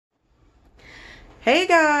Hey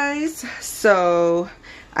guys, so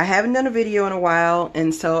I haven't done a video in a while,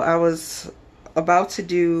 and so I was about to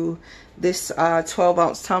do this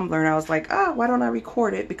 12-ounce tumbler, and I was like, why don't I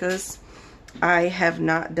record it, because I have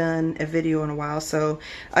not done a video in a while. So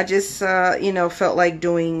I just felt like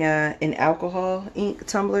doing an alcohol ink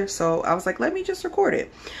tumbler, so I was like, let me just record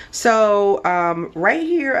it. So right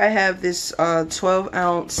here I have this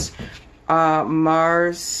 12-ounce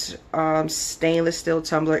Mars stainless steel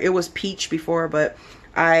tumbler. It was peach before, but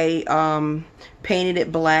I painted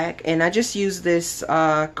it black, and I just used this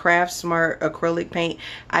Craft Smart acrylic paint.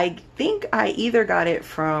 I think I either got it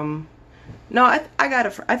from, no, I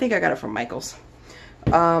think I got it from Michael's.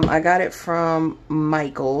 I got it from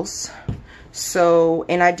Michael's. So,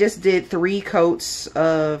 and I just did 3 coats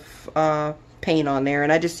of paint on there,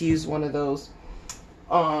 and I just used one of those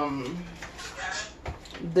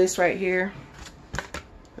this right here,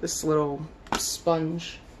 this little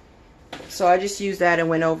sponge. So I just used that and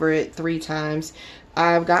went over it 3 times.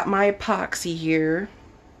 I've got my epoxy here,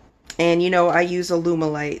 and I use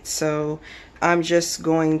Alumilite, so I'm just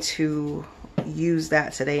going to use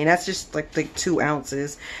that today, and that's just like the 2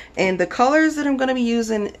 ounces. And the colors that I'm going to be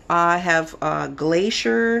using, I have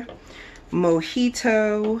Glacier,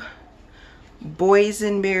 Mojito,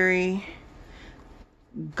 Boysenberry,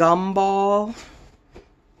 Gumball,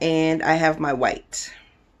 and I have my white.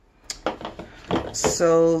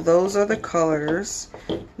 So those are the colors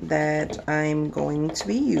that I'm going to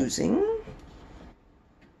be using.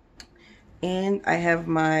 And I have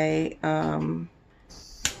my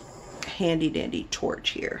handy dandy torch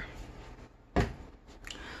here.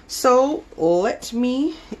 So let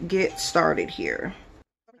me get started here.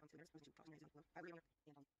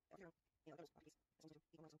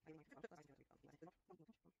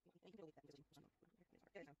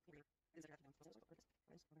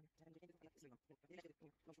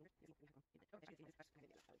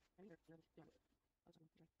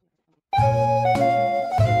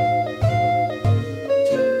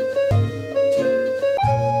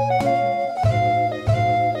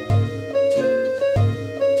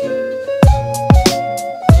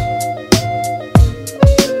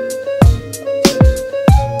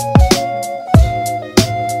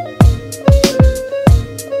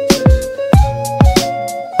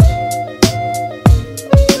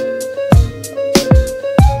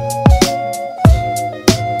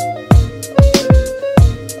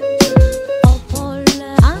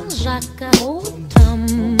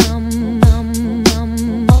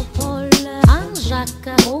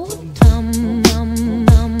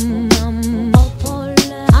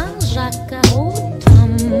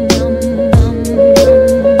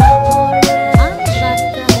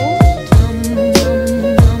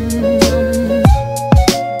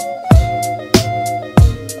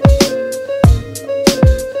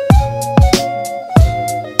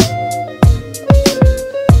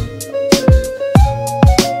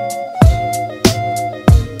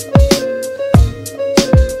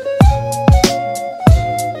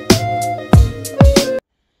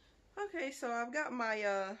 So I've got my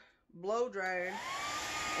blow dryer,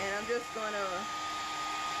 and I'm just gonna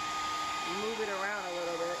move it around a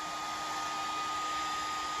little bit.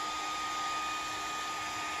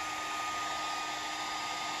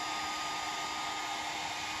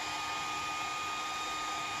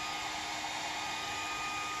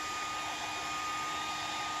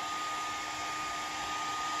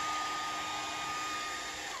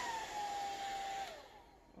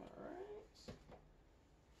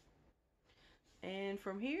 And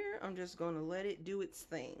from here, I'm just going to let it do its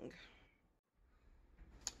thing.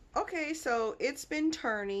 Okay, so it's been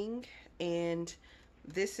turning, and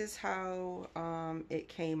this is how it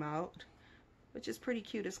came out, which is pretty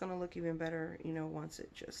cute. It's going to look even better, once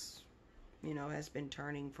it just, has been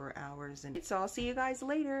turning for hours. And so I'll see you guys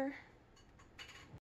later.